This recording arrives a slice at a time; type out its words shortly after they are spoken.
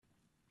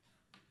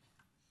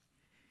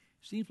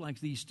Seems like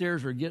these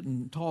stairs are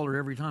getting taller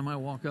every time I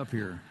walk up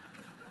here.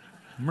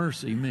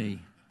 Mercy me.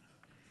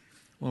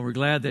 Well, we're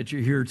glad that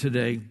you're here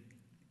today.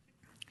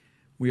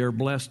 We are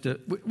blessed.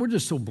 We're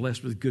just so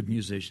blessed with good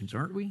musicians,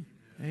 aren't we?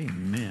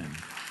 Amen.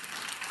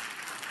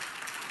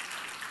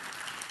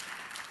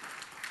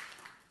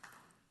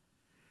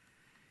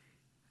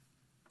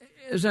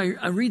 As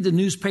I read the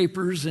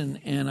newspapers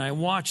and I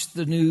watch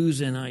the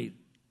news and I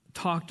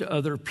talk to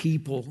other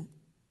people,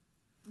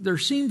 there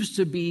seems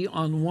to be,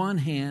 on one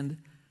hand,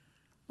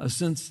 a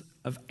sense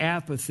of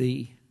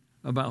apathy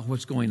about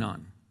what's going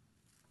on.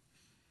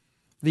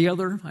 The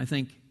other, I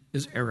think,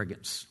 is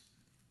arrogance.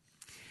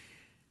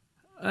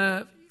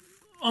 On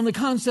the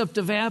concept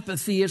of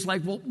apathy, it's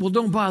like, well,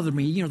 don't bother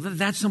me. You know,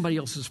 that's somebody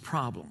else's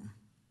problem.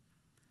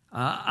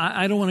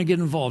 I don't want to get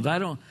involved.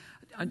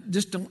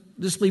 Just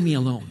leave me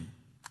alone.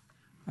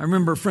 I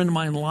remember a friend of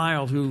mine,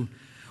 Lyle, who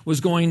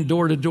was going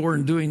door to door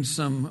and doing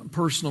some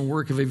personal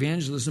work of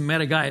evangelism,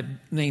 met a guy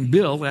named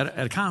Bill at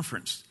a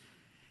conference.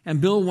 And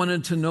Bill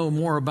wanted to know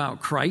more about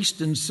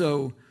Christ, and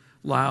so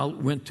Lyle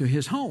went to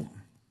his home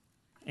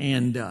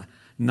and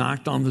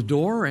knocked on the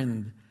door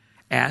and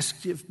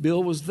asked if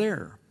Bill was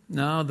there.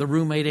 No, the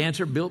roommate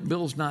answered,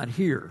 Bill's not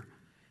here.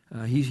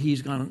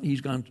 He's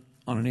gone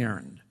on an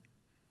errand.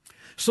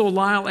 So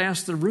Lyle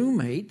asked the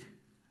roommate,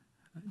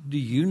 do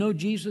you know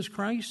Jesus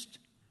Christ?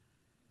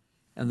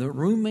 And the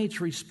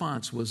roommate's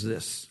response was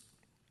this: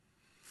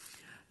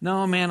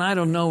 no, man, I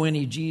don't know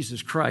any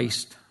Jesus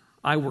Christ.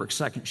 I work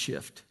second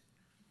shift.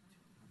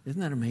 Isn't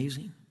that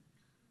amazing?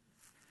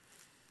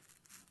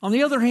 On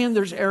the other hand,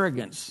 there's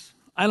arrogance.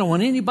 I don't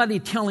want anybody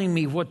telling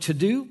me what to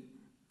do.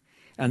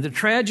 And the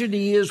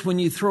tragedy is when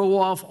you throw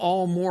off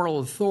all moral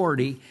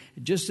authority,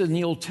 just in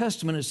the Old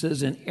Testament it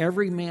says, and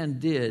every man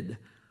did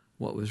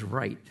what was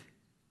right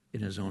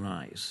in his own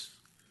eyes.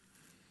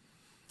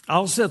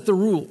 I'll set the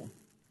rule.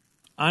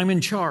 I'm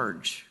in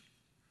charge.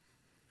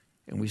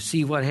 And we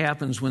see what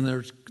happens when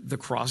the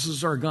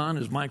crosses are gone,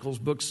 as Michael's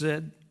book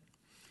said.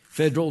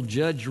 Federal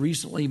judge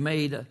recently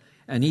made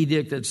an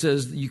edict that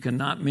says you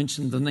cannot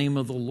mention the name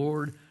of the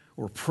Lord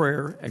or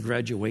prayer at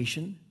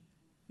graduation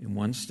in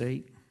one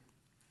state.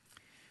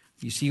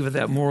 You see what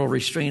that moral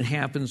restraint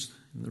happens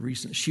in the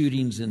recent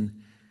shootings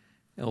in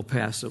El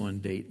Paso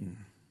and Dayton.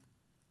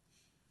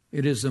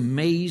 It is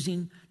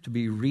amazing to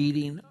be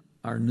reading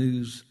our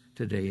news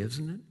today,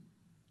 isn't it?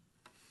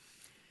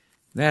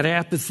 That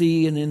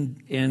apathy and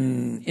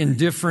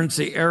indifference,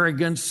 the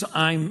arrogance,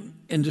 I'm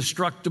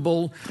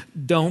indestructible,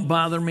 don't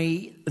bother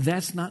me,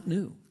 that's not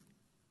new.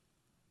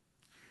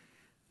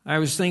 I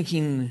was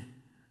thinking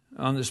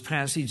on this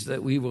passage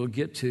that we will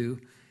get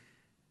to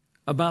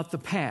about the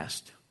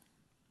past,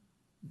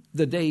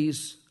 the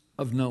days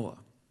of Noah.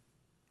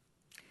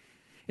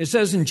 It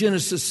says in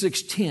Genesis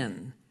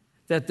 6:10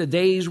 that the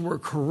days were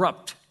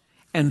corrupt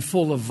and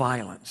full of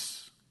violence.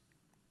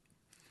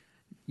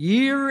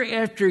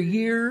 Year after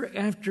year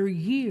after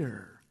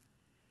year,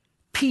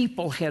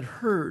 people had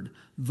heard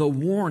the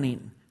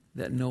warning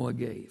that Noah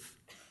gave.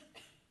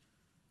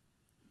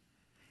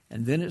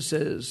 And then it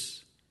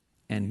says,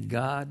 and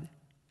God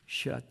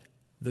shut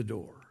the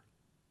door.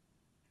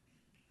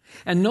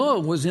 And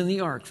Noah was in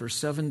the ark for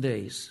 7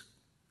 days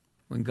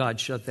when God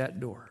shut that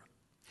door.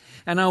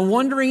 And I'm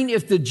wondering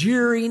if the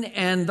jeering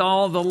and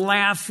all the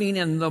laughing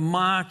and the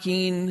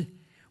mocking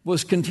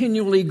was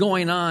continually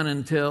going on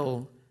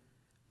until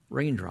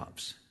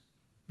raindrops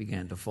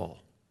began to fall.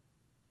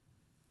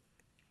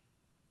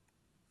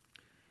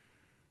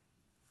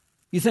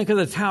 You think of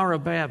the Tower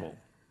of Babel,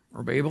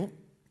 or Babel.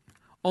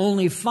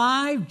 Only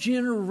 5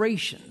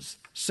 generations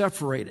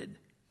separated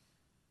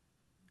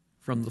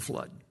from the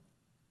flood.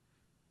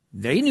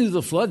 They knew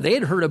the flood. They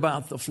had heard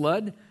about the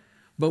flood,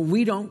 but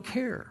we don't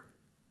care.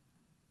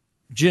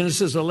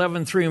 Genesis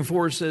 11:3 and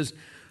 4 says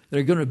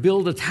they're going to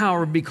build a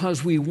tower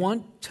because we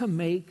want to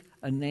make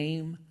a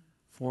name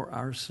for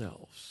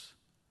ourselves.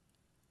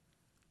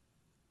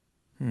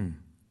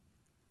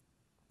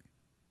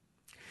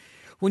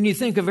 When you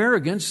think of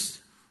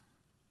arrogance,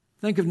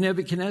 think of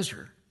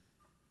Nebuchadnezzar,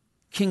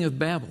 king of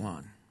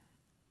Babylon.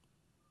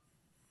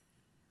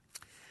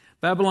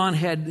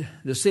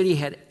 The city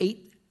had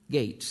 8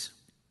 gates,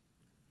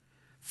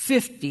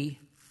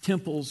 50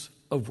 temples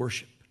of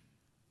worship.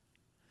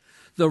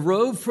 The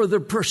road for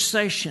the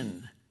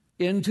procession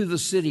into the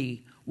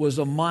city was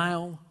a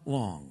mile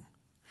long,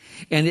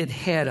 and it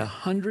had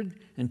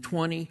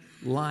 120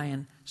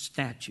 lion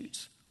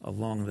statues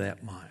along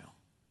that mile.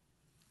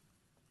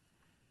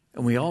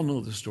 And we all know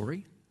the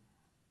story.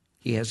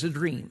 He has a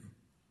dream.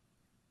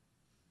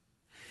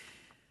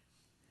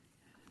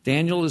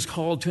 Daniel is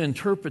called to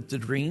interpret the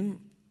dream,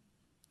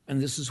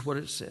 and this is what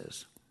it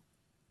says.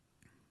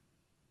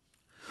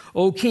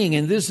 O king,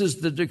 and this is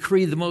the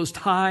decree the Most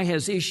High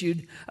has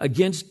issued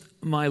against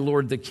my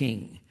lord the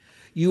king.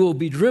 You will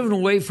be driven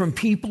away from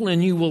people,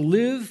 and you will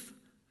live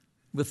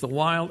with the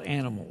wild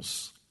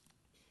animals.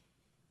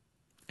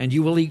 And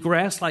you will eat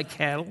grass like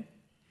cattle,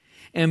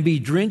 and be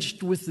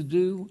drenched with the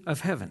dew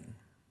of heaven.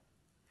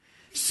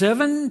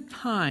 7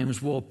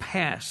 times will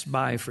pass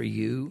by for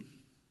you,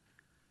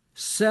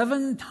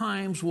 7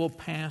 times will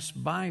pass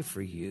by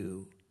for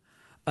you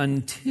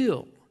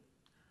until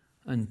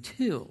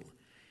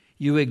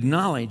you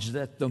acknowledge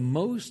that the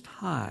Most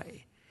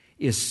High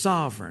is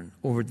sovereign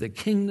over the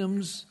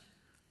kingdoms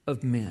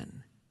of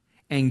men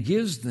and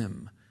gives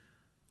them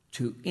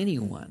to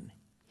anyone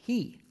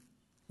he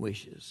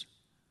wishes.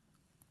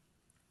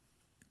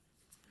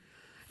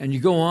 And you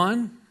go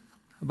on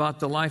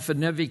about the life of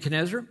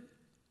Nebuchadnezzar.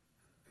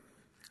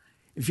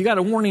 If you got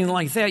a warning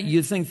like that,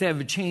 you'd think that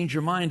would change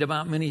your mind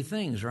about many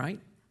things, right?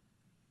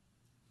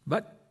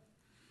 But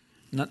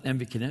not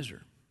Nebuchadnezzar.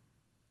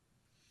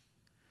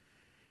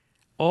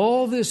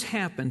 All this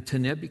happened to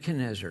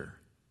Nebuchadnezzar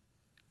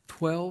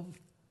 12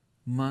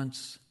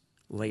 months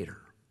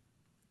later.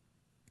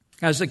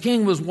 As the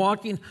king was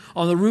walking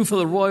on the roof of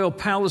the royal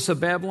palace of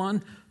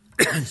Babylon,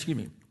 excuse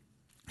me,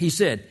 he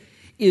said,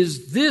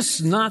 "Is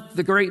this not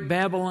the great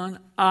Babylon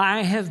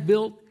I have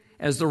built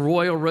as the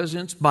royal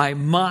residence by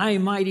my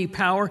mighty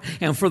power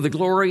and for the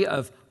glory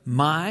of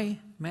my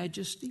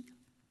majesty?"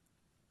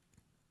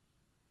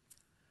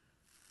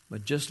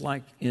 But just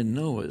like in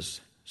Noah's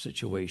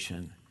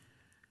situation,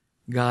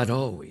 God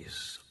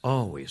always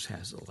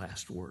has the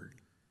last word.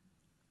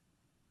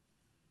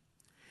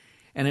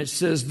 And it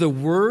says the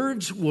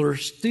words were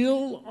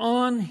still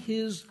on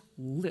his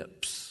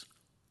lips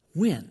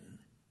when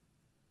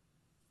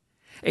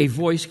a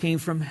voice came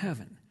from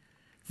heaven.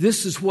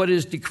 "This is what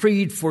is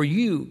decreed for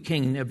you,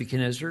 King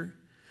Nebuchadnezzar.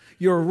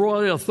 Your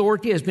royal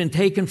authority has been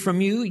taken from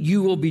you.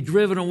 You will be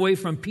driven away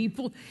from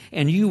people,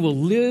 and you will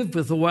live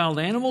with the wild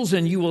animals,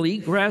 and you will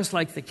eat grass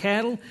like the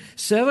cattle.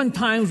 7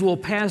 times will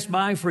pass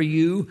by for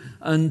you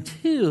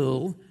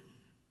until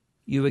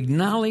you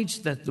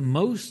acknowledge that the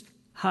Most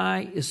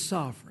High is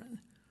sovereign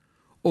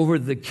over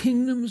the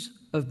kingdoms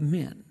of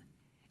men,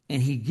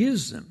 and he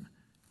gives them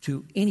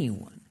to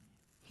anyone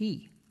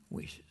he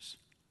wishes."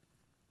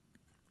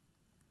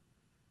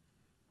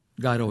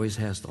 God always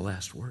has the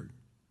last word.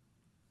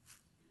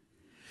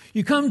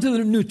 You come to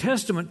the New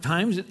Testament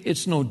times,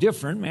 it's no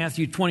different.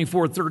 Matthew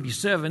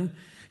 24:37,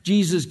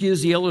 Jesus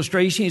gives the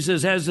illustration. He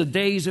says, "As the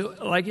days,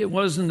 like it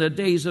was in the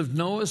days of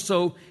Noah,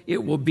 so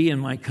it will be in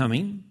my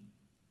coming."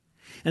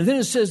 And then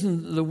it says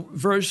in the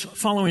verse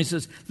following, it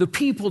says, the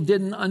people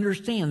didn't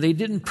understand. They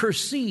didn't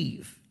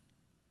perceive.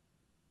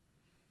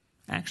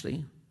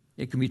 Actually,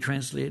 it can be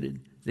translated,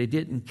 they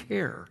didn't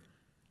care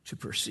to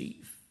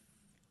perceive.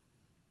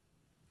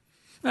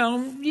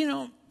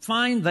 Well,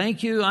 fine,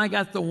 thank you. I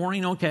got the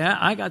warning. Okay,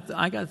 I got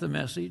the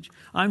message.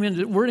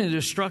 We're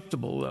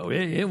indestructible, though.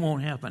 It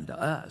won't happen to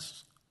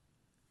us.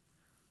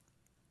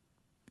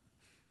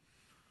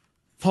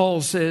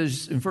 Paul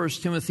says in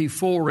 1 Timothy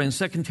 4 and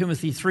 2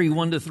 Timothy 3,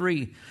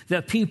 1-3,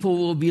 that people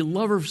will be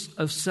lovers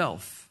of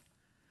self,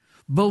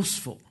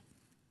 boastful,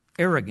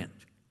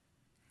 arrogant,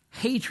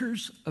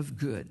 haters of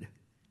good,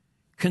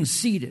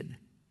 conceited,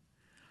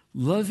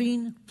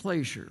 loving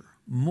pleasure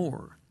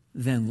more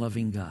than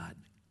loving God.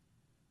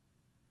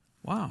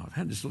 Wow,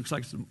 that just looks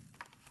like some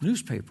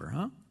newspaper,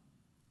 huh?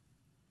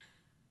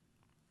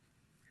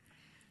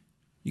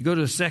 You go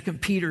to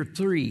 2 Peter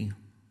 3,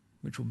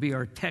 which will be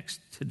our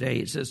text today.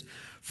 It says,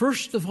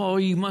 "First of all,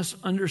 you must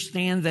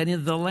understand that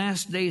in the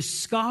last days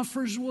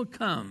scoffers will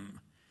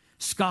come,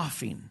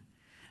 scoffing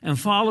and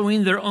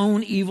following their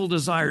own evil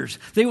desires.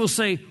 They will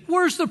say,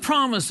 'Where's the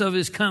promise of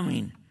his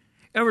coming?'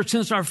 Ever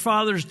since our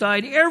fathers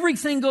died,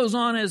 everything goes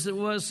on as it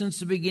was since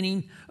the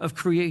beginning of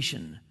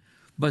creation.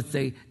 But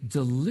they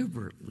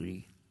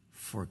deliberately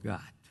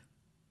forgot."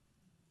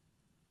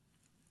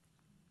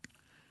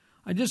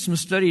 I just am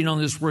studying on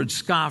this word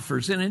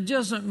scoffers, and it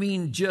doesn't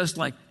mean just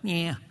like,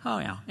 big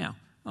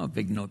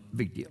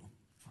deal.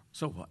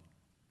 So what?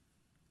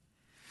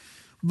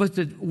 But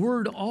the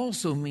word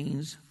also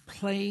means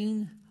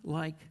playing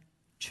like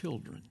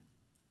children.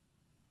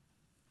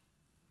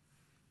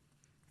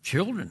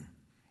 Children,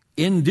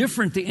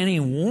 indifferent to any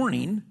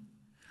warning.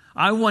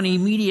 I want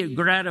immediate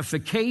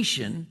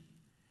gratification.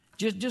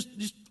 Just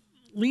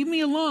leave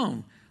me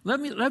alone. Let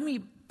me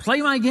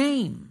play my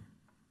game.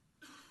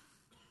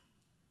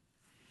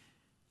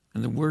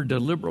 And the word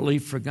deliberately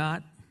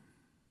forgot,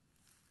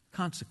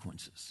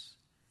 consequences.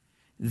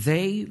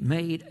 They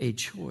made a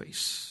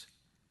choice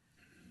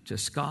to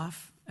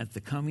scoff at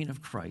the coming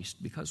of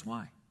Christ because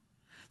why?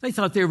 They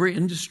thought they were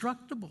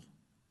indestructible.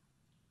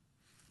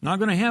 Not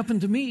going to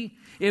happen to me.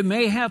 It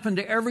may happen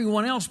to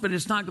everyone else, but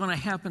it's not going to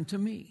happen to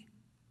me.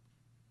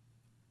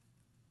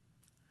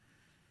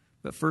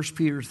 But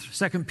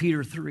 2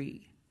 Peter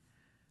 3,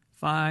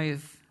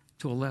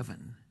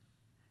 5-11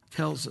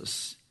 tells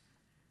us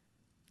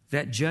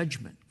that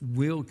judgment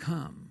will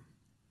come.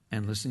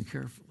 And listen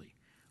carefully.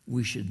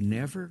 We should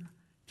never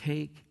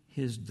take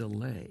his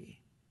delay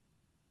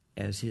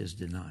as his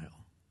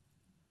denial.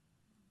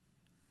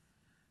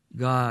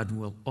 God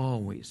will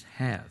always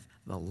have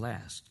the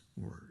last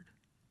word.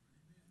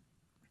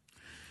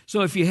 So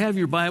if you have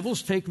your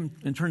Bibles, take them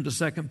and turn to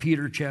 2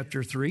 Peter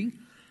chapter 3.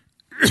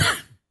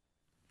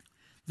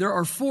 There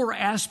are 4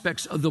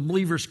 aspects of the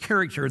believer's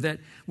character that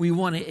we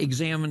want to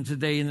examine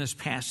today in this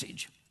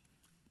passage.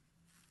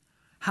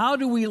 How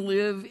do we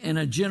live in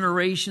a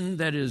generation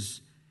that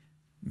is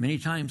many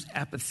times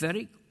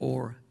apathetic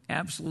or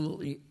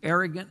absolutely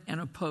arrogant and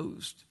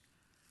opposed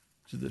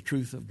to the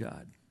truth of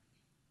God?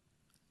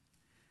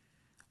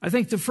 I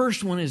think the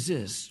first one is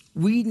this: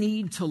 we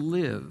need to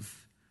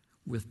live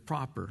with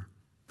proper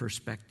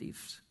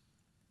perspectives.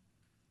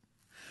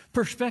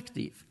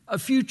 Perspective, a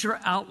future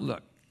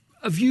outlook,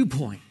 a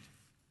viewpoint,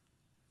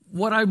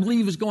 what I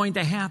believe is going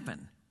to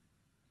happen.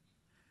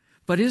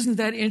 But isn't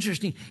that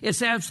interesting?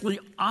 It's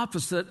absolutely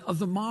opposite of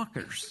the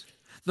mockers.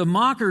 The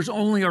mockers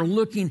only are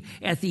looking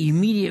at the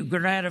immediate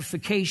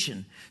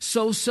gratification.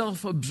 So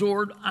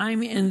self-absorbed,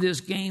 I'm in this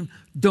game,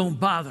 don't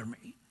bother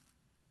me.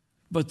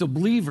 But the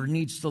believer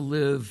needs to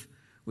live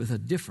with a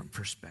different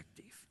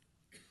perspective.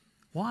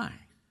 Why?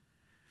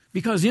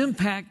 Because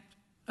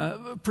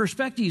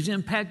perspectives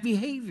impact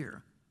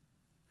behavior.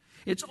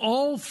 It's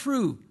all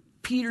through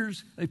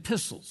Peter's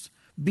epistles.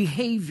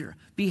 Behavior,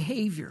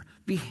 behavior,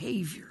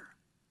 behavior.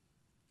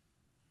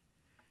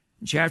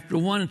 In chapter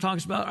 1, it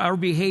talks about our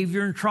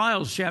behavior in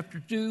trials. Chapter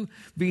 2,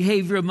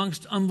 behavior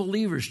amongst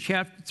unbelievers.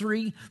 Chapter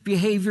 3,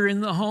 behavior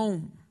in the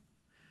home.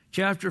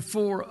 Chapter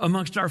 4,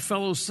 amongst our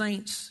fellow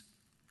saints.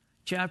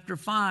 Chapter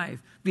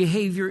 5,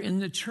 behavior in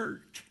the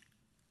church.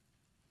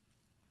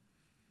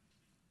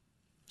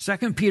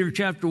 2 Peter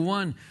chapter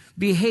 1,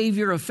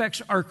 behavior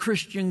affects our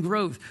Christian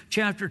growth.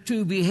 Chapter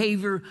 2,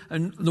 behavior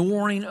and the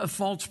warning of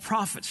false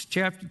prophets.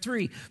 Chapter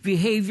 3,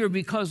 behavior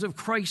because of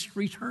Christ's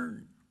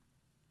return.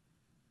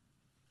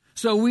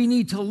 So we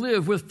need to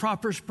live with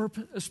proper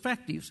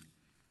perspectives,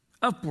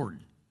 upward.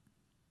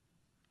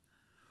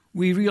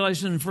 We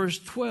realize in verse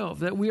 12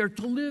 that we are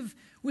to live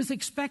with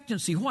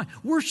expectancy. Why?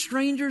 We're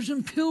strangers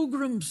and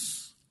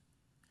pilgrims.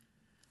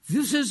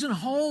 This isn't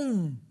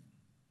home.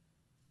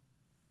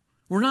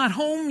 We're not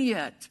home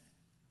yet.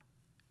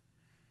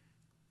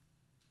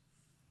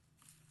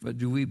 But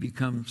do we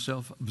become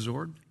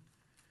self-absorbed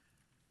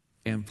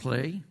and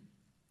play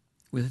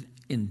with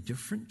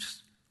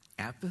indifference,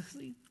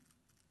 apathy?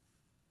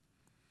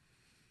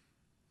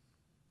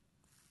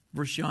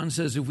 Verse John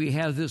says, if we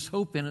have this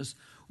hope in us,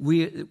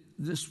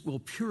 this will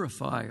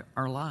purify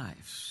our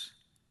lives.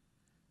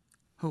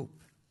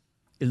 Hope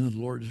in the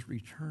Lord's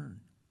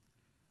return.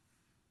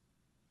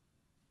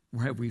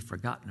 Or have we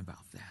forgotten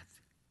about that?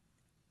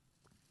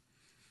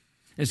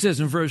 It says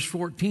in verse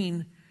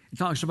 14, it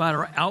talks about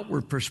our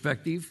outward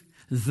perspective.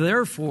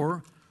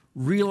 Therefore,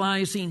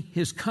 realizing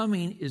his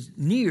coming is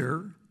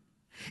near,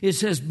 it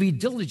says, be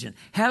diligent.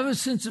 Have a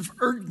sense of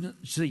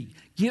urgency.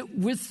 Get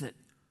with it.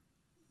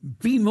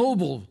 Be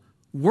mobile.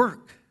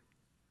 Work.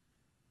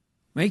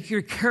 Make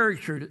your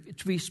character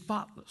to be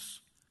spotless.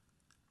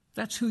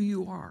 That's who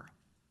you are.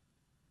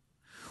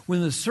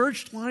 When the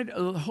searchlight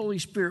of the Holy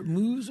Spirit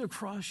moves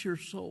across your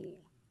soul,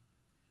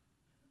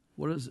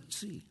 what does it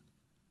see?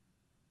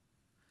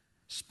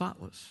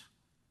 Spotless.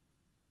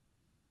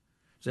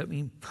 Does that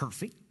mean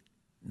perfect?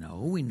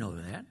 No, we know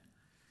that.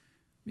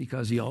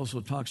 Because he also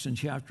talks in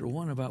chapter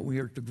 1 about we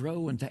are to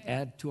grow and to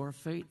add to our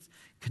faith,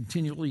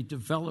 continually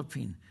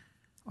developing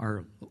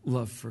our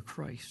love for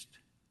Christ.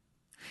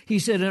 He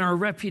said in our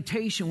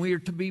reputation we are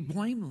to be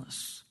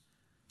blameless.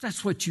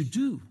 That's what you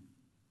do.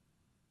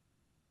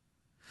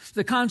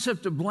 The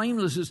concept of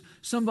blameless is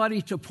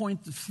somebody to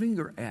point the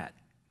finger at.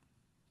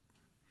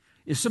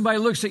 If somebody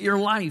looks at your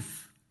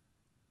life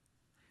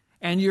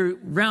and you're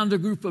around a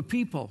group of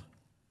people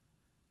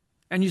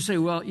and you say,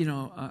 well,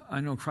 I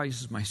know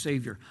Christ is my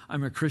Savior.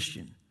 I'm a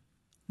Christian.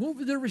 What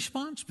would their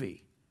response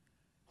be?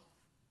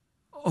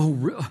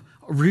 Oh,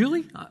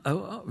 really?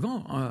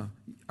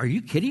 Are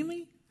you kidding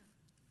me?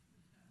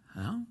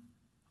 Huh?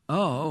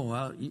 Oh,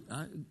 well,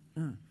 I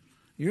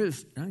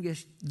guess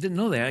you didn't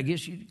know that. I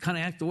guess you kind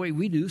of act the way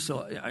we do,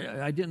 so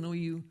I didn't know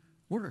you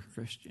were a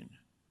Christian.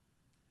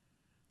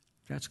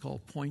 That's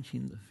called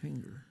pointing the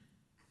finger.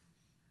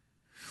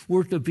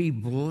 We're to be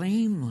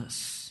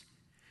blameless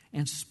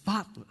and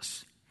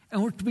spotless,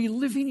 and we're to be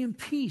living in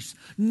peace.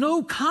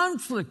 No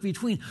conflict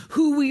between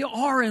who we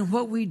are and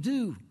what we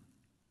do.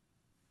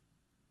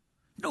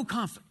 No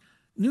conflict.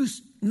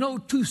 No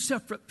two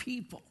separate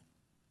people.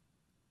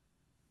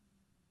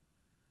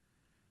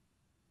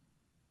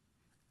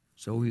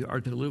 So we are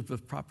to live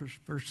with proper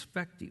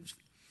perspectives.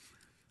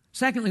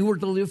 Secondly, we're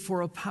to live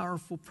for a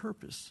powerful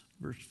purpose.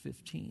 Verse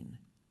 15.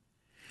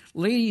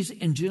 Ladies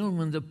and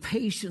gentlemen, the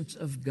patience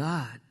of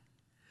God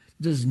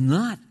does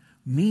not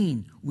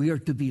mean we are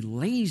to be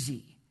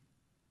lazy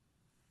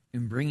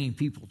in bringing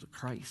people to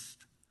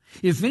Christ.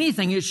 If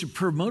anything, it should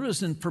promote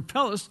us and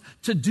propel us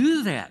to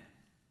do that,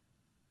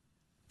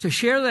 to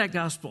share that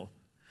gospel.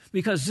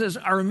 Because it says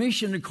our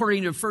mission,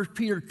 according to 1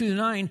 Peter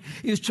 2:9,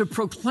 is to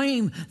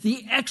proclaim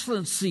the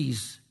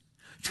excellencies,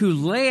 to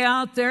lay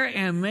out there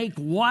and make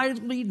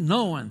widely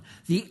known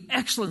the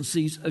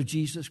excellencies of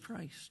Jesus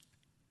Christ.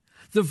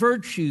 The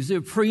virtues,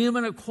 the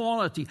preeminent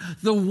quality,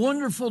 the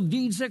wonderful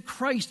deeds that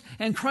Christ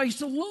and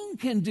Christ alone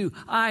can do,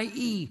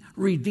 i.e.,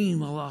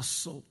 redeem a lost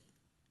soul.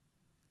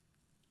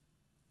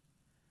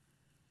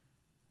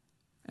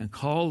 And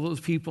call those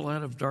people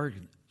out of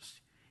darkness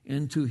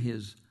into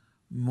his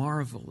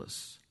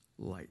marvelous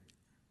light.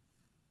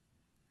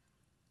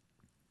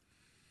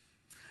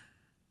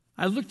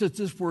 I looked at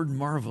this word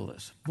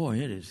marvelous. Boy,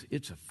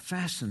 it's a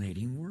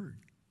fascinating word.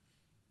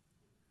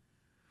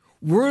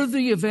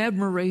 Worthy of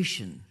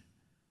admiration,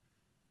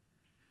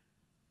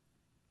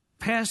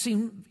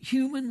 passing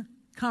human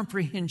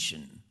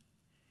comprehension,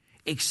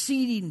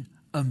 exceeding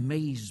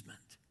amazement.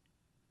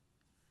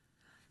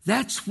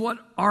 That's what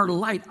our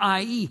light,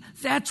 i.e.,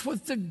 that's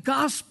what the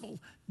gospel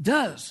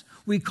does.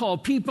 We call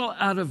people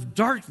out of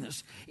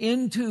darkness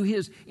into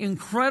his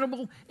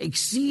incredible,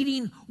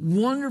 exceeding,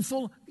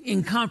 wonderful,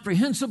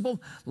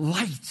 incomprehensible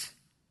light.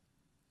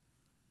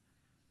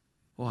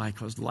 Why?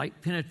 Because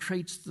light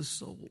penetrates the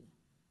soul.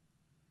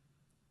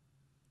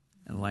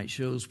 And light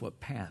shows what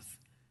path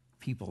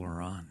people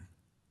are on.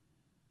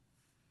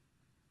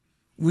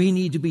 We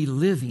need to be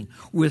living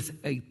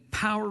with a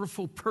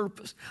powerful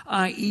purpose,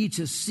 i.e.,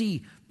 to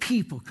see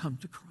people come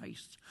to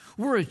Christ.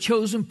 We're a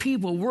chosen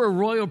people. We're a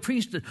royal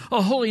priesthood,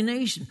 a holy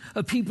nation,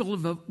 a people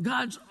of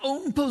God's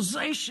own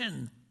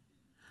possession.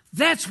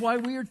 That's why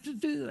we are to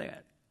do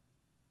that.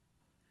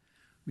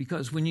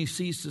 Because when you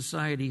see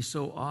society,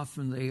 so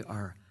often they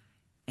are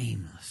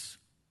aimless,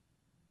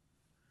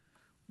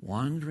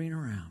 wandering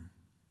around,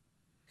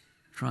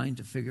 trying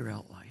to figure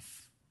out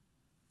life.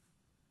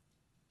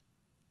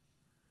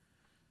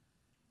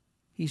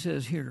 He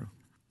says here,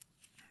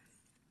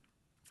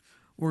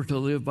 we're to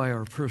live by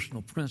our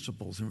personal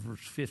principles in verse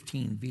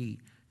 15b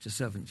to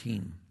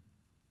 17.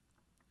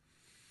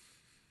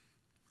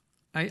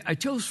 I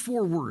chose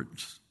 4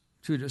 words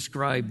to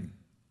describe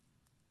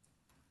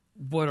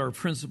what our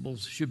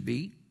principles should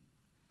be.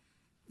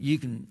 You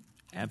can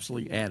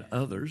absolutely add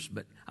others,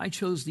 but I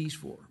chose these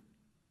 4.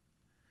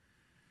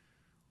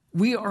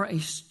 We are a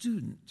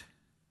student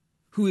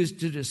who is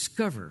to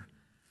discover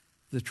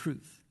the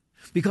truth.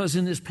 Because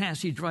in this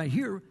passage right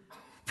here,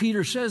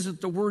 Peter says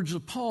that the words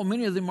of Paul,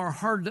 many of them are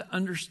hard to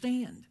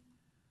understand.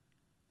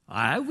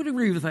 I would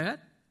agree with that.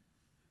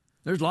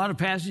 There's a lot of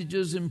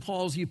passages in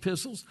Paul's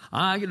epistles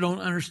I don't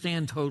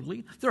understand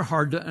totally. They're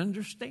hard to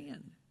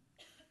understand.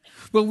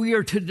 But we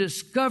are to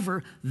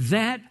discover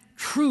that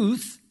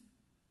truth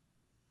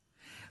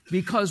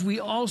because we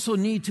also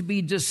need to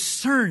be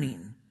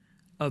discerning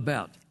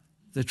about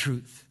the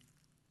truth.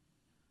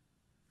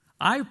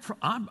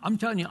 I'm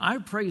telling you, I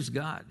praise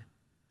God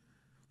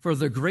for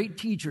the great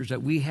teachers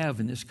that we have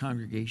in this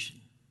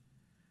congregation.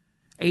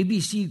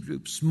 ABC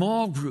groups,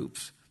 small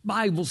groups,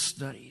 Bible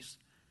studies.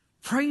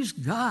 Praise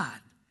God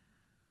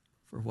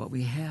for what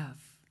we have.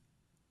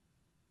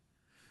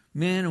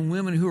 Men and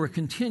women who are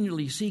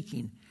continually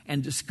seeking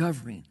and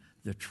discovering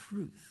the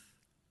truth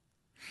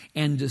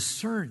and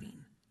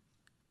discerning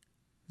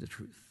the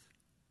truth.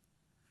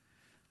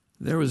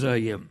 There was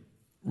a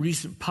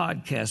recent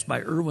podcast by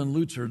Erwin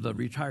Lutzer, the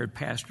retired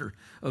pastor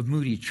of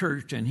Moody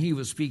Church, and he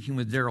was speaking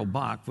with Darrell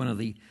Bock, one of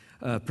the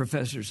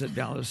professors at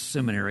Dallas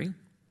Seminary.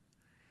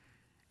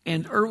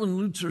 And Erwin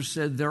Lutzer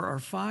said there are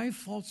 5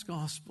 false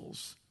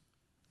gospels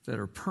that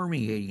are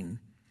permeating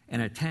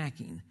and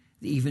attacking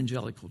the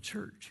evangelical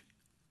church.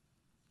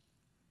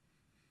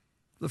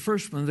 The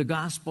first one, the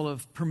gospel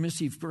of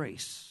permissive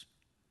grace.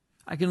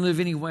 I can live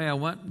any way I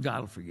want, God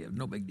will forgive,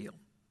 no big deal.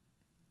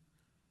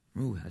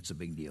 Ooh, that's a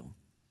big deal.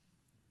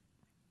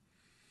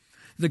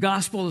 The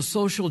gospel of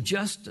social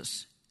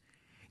justice.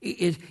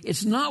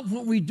 It's not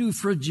what we do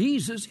for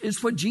Jesus,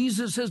 it's what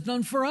Jesus has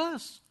done for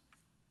us.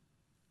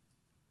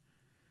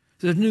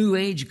 The New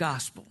Age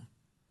gospel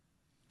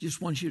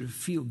just wants you to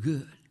feel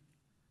good.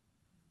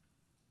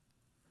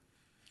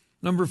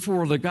 Number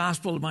 4, the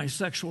gospel of my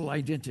sexual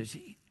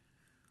identity.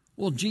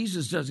 Well,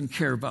 Jesus doesn't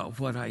care about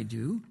what I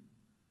do.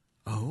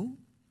 Oh,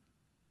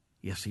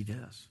 yes, he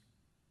does.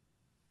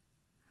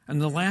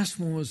 And the last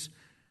one was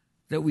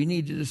that we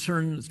need to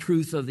discern the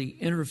truth of the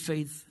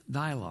interfaith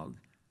dialogue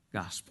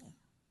gospel.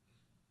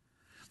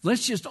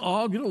 Let's just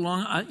all get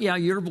along. Yeah,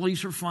 your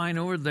beliefs are fine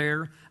over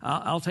there.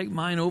 I'll take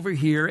mine over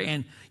here,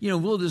 and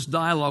we'll just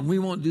dialogue. We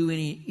won't do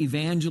any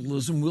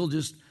evangelism. We'll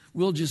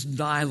just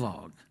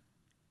dialogue.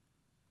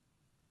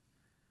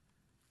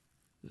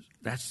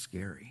 That's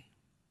scary.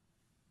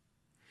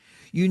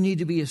 You need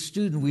to be a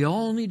student. We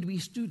all need to be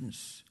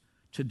students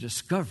to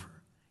discover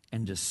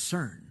and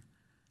discern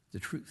the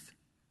truth.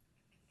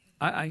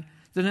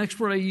 The next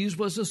word I used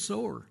was a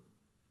sower.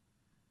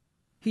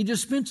 He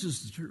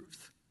dispenses the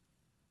truth.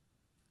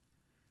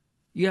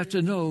 You have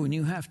to know and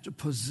you have to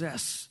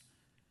possess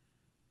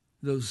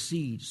those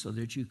seeds so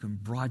that you can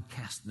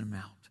broadcast them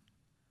out.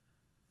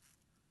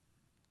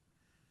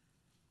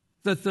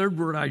 The third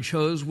word I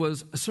chose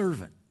was a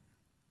servant.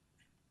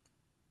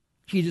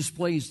 He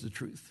displays the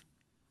truth.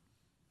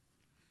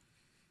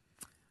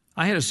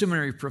 I had a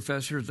seminary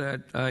professor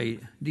that I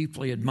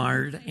deeply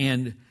admired,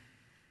 and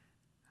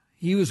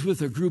he was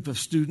with a group of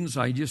students.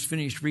 I just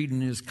finished reading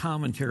his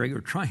commentary,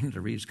 or trying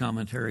to read his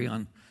commentary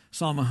on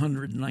Psalm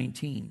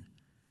 119.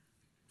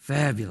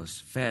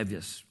 Fabulous,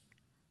 fabulous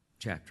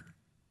chapter.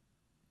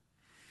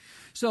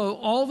 So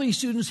all these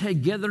students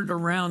had gathered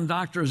around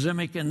Dr.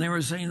 Zemek, and they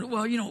were saying,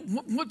 well,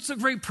 what's the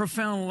great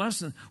profound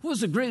lesson?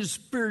 What's the greatest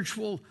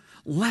spiritual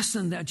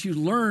lesson that you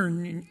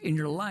learn in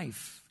your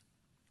life?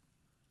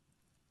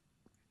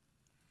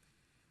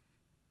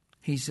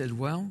 He said,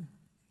 well,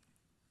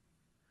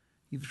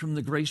 he was from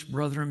the Grace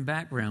Brethren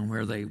background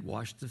where they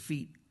washed the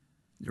feet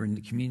during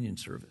the communion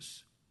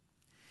service.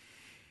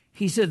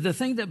 He said, the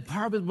thing that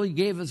probably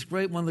gave us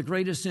one of the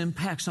greatest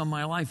impacts on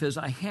my life is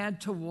I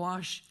had to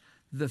wash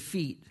the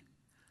feet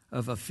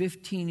of a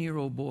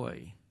 15-year-old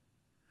boy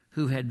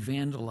who had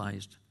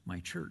vandalized my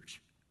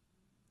church.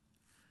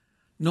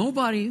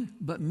 Nobody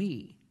but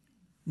me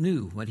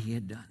knew what he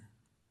had done.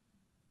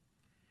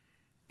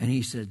 And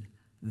he said,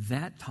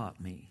 that taught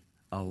me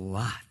a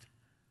lot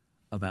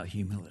about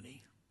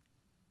humility.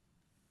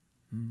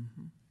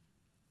 Mm-hmm.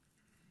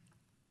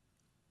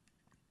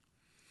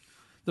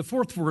 The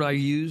fourth word I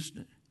used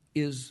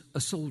is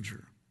a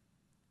soldier.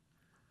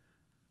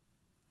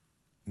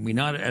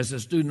 As a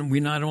student, we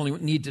not only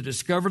need to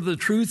discover the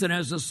truth and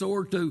as a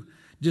sword to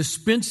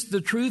dispense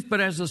the truth, but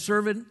as a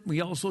servant,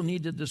 we also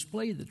need to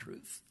display the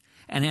truth.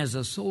 And as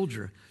a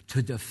soldier,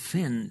 to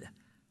defend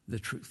the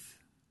truth.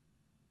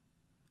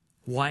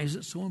 Why is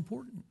it so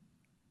important?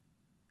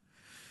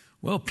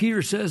 Well,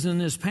 Peter says in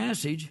this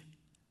passage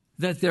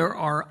that there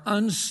are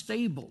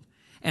unstable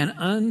and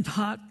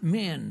untaught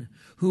men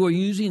who are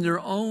using their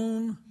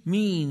own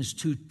means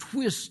to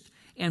twist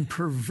and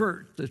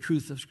pervert the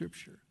truth of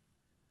Scripture.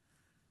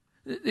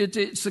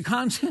 It's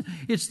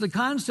the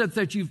concept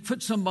that you've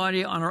put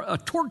somebody on a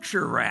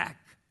torture rack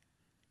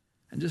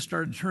and just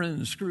started turning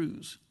the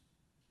screws.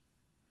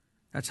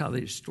 That's how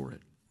they distort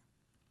it.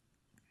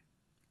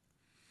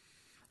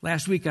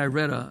 Last week I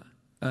read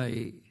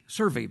a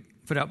survey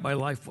put out by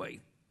Lifeway.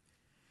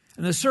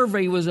 And the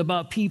survey was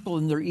about people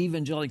and their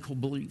evangelical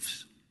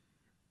beliefs.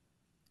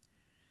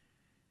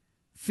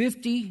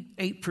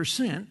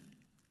 58%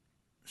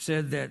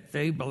 said that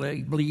they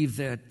believe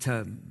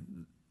that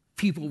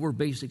people were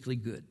basically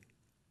good.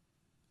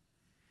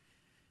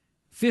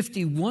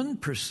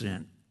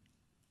 51%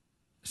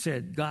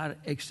 said God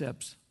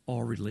accepts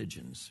all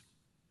religions.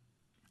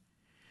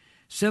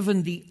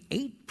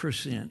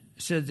 78%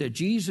 said that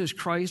Jesus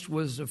Christ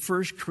was the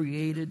first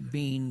created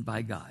being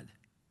by God.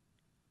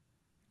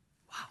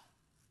 Wow.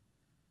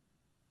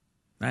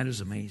 That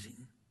is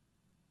amazing.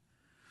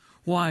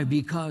 Why?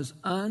 Because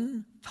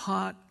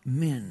untaught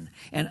men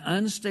and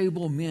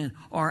unstable men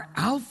are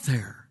out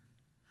there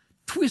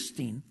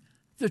twisting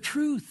the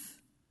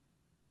truth.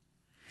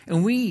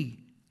 And we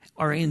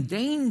are in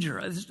danger,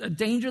 a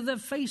danger that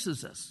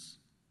faces us.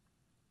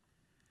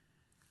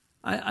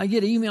 I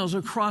get emails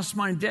across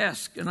my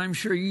desk, and I'm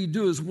sure you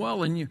do as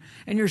well, and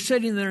you're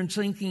sitting there and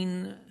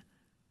thinking,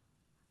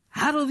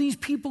 how do these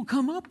people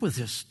come up with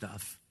this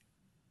stuff?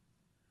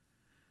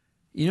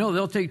 You know,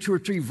 they'll take 2 or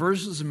 3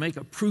 verses and make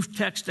a proof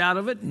text out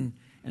of it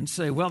and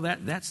say, well,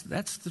 that's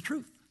the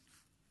truth.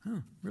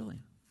 Huh, really?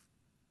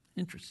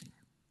 Interesting.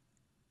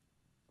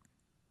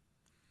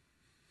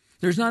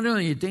 There's not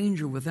only a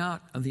danger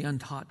without of the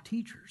untaught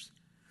teachers,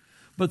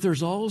 but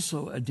there's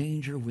also a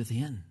danger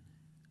within.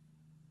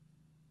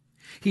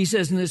 He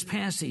says in this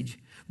passage,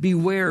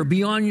 beware,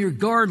 be on your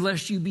guard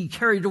lest you be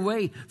carried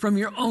away from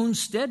your own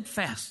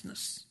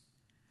steadfastness.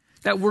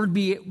 That word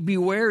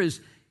beware is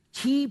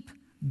keep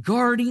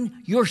guarding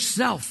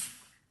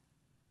yourself.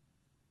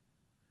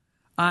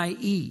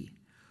 I.e.,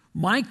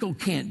 Michael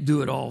can't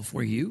do it all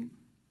for you.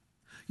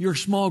 Your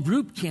small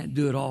group can't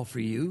do it all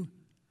for you.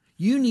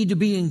 You need to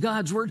be in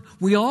God's Word.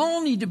 We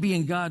all need to be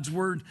in God's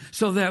Word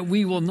so that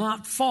we will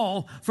not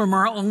fall from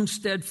our own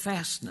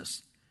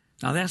steadfastness.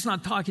 Now, that's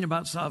not talking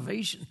about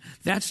salvation.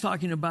 That's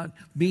talking about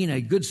being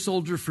a good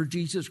soldier for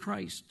Jesus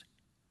Christ.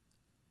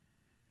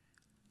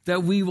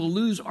 That we will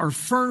lose our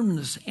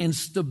firmness and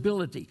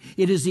stability.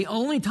 It is the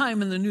only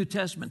time in the New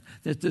Testament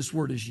that this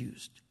word is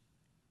used.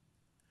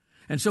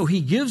 And so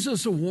he gives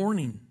us a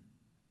warning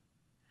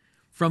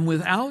from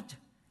without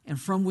and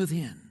from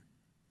within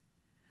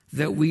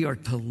that we are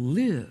to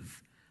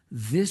live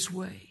this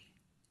way,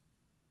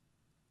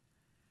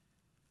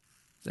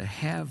 to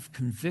have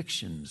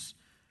convictions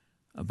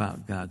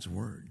about God's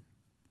Word.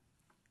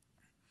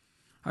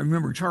 I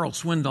remember Chuck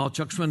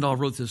Swindoll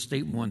wrote this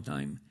statement one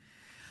time.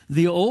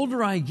 The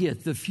older I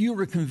get, the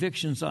fewer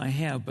convictions I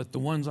have, but the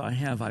ones I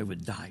have, I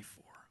would die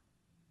for.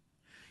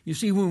 You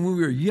see, when we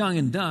were young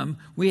and dumb,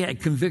 we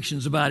had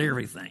convictions about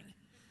everything.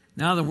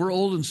 Now that we're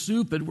old and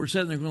stupid, we're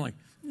sitting there going like,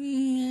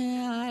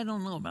 yeah, I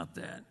don't know about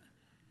that.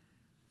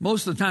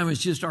 Most of the time,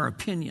 it's just our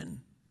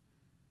opinion.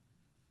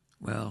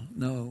 Well,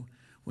 no.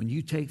 When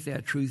you take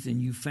that truth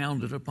and you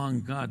found it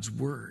upon God's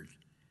Word,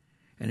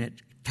 and it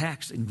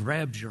attacks and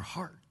grabs your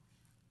heart,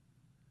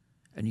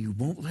 and you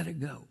won't let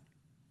it go,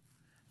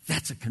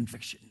 that's a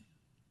conviction.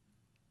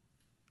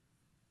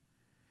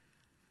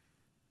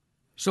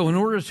 So in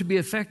order to be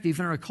effective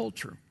in our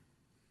culture,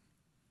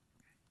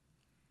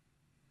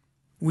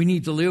 we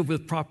need to live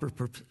with proper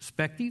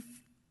perspective.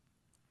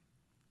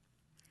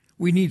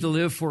 We need to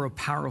live for a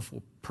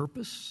powerful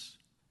purpose.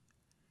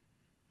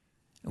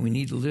 And we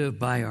need to live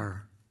by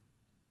our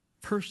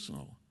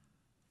personal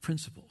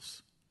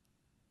principles.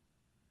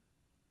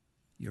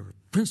 Your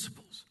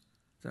principles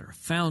that are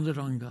founded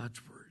on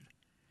God's Word.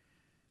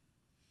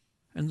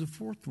 And the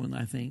fourth one,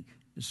 I think,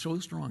 is so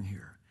strong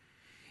here,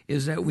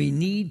 is that we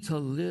need to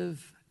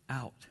live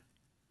out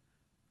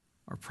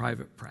our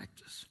private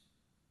practice.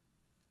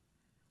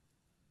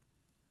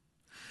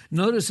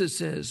 Notice it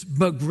says,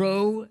 but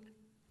grow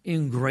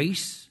in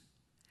grace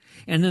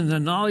and in the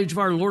knowledge of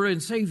our Lord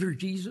and Savior,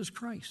 Jesus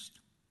Christ.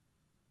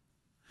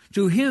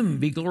 To him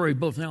be glory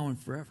both now and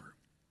forever.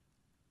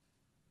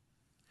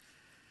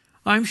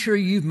 I'm sure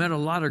you've met a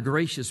lot of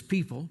gracious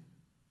people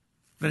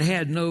that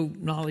had no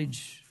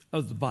knowledge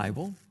of the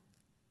Bible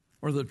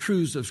or the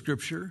truths of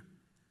Scripture,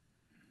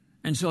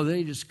 and so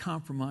they just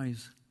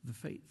compromise the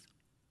faith.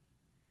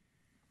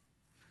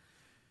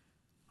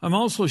 I'm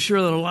also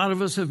sure that a lot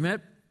of us have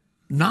met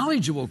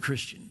knowledgeable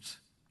Christians,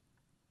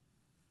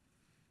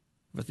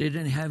 but they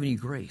didn't have any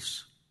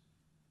grace.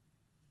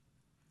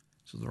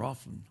 So they're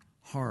often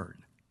hard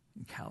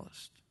and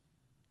calloused.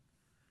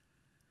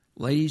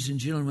 Ladies and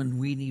gentlemen,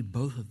 we need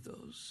both of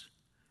those,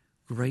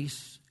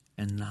 grace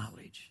and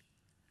knowledge,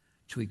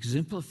 to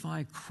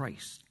exemplify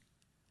Christ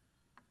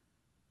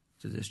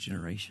to this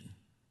generation,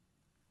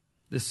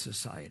 this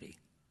society.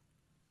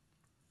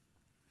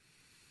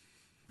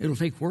 It'll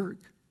take work.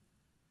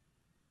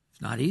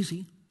 It's not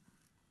easy.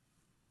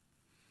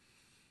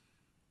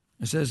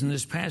 It says in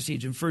this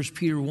passage in 1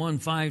 Peter 1,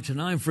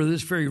 5-9, for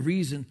this very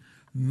reason,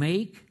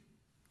 make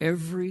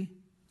every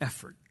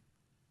effort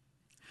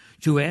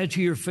to add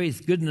to your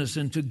faith goodness,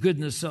 and to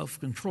goodness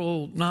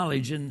self-control,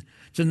 knowledge, and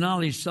to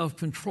knowledge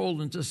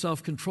self-control, and to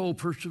self-control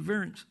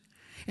perseverance,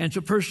 and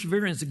to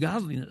perseverance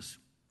godliness,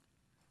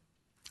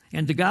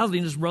 and to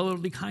godliness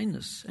brotherly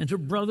kindness, and to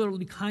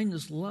brotherly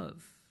kindness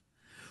love.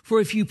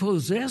 For if you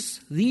possess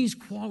these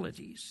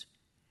qualities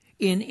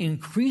in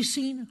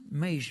increasing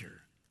measure,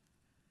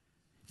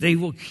 they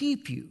will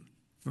keep you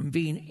from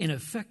being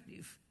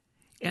ineffective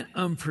and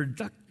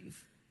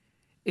unproductive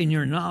in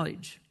your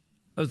knowledge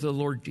of the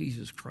Lord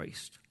Jesus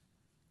Christ.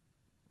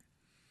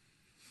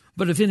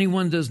 But if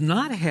anyone does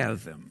not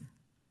have them,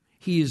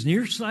 he is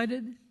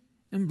nearsighted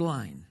and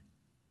blind,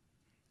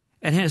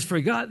 and has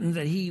forgotten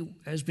that he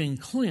has been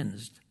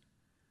cleansed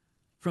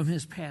from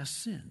his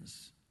past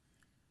sins.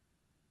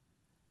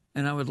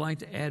 And I would like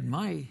to add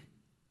my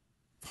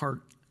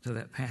part to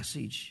that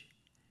passage.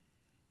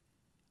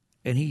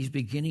 And he's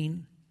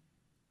beginning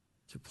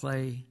to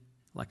play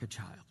like a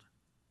child.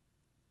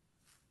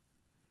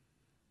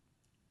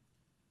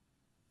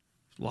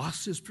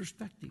 Lost his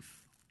perspective.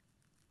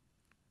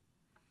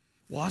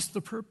 Lost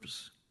the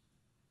purpose.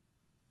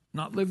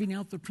 Not living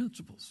out the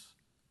principles.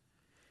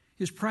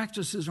 His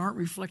practices aren't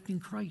reflecting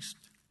Christ.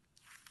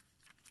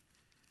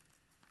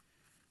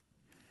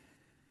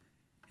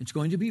 It's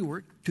going to be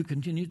work to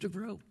continue to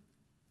grow.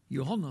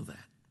 You all know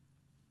that.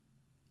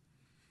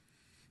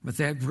 But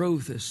that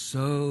growth is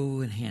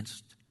so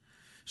enhanced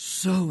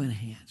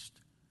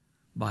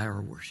by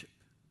our worship.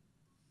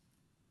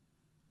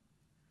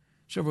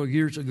 Several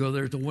years ago,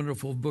 there's a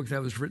wonderful book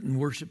that was written,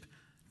 Worship,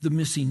 the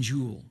Missing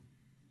Jewel.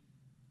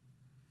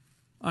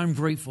 I'm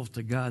grateful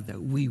to God that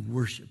we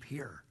worship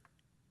here.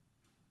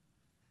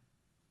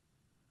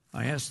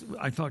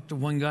 I talked to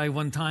one guy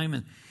one time,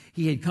 and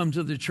he had come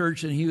to the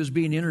church, and he was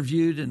being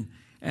interviewed,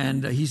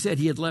 and he said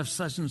he had left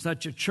such and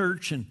such a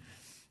church, and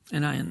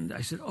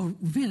I said, oh,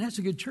 man, that's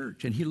a good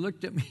church. And he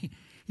looked at me.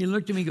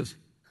 He goes,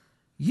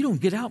 you don't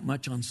get out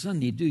much on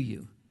Sunday, do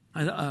you?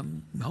 I thought,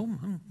 no,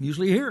 I'm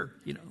usually here,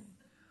 you know.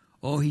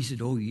 Oh, he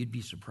said, oh, you'd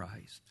be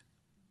surprised.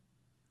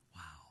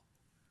 Wow.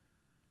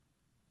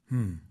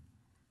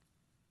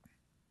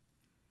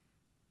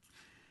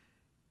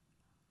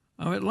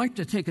 I would like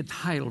to take a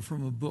title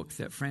from a book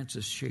that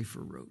Francis Schaeffer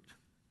wrote.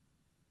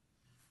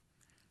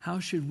 How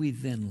should we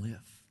then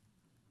live?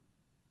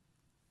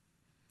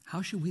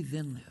 How should we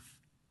then live?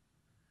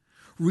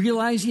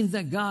 Realizing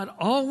that God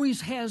always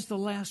has the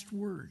last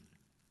word.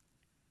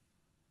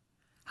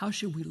 How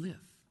should we live?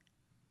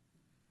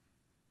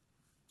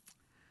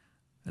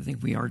 I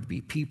think we are to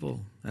be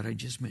people that I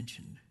just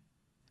mentioned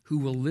who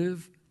will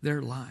live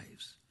their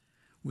lives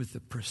with the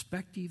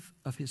perspective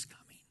of his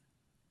coming.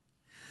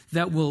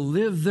 That will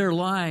live their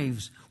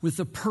lives with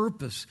the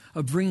purpose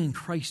of bringing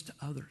Christ to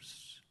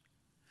others.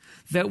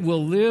 That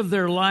will live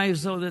their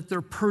lives so that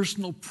their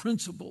personal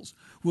principles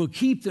will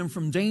keep them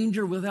from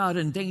danger without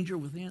and danger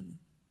within.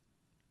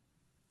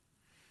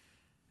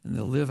 And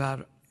they'll live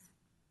out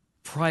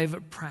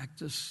private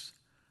practice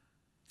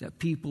that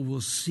people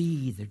will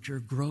see that you're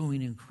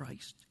growing in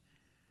Christ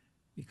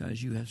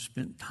because you have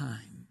spent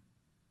time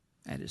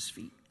at his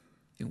feet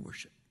in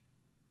worship.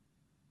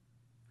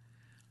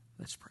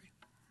 Let's pray.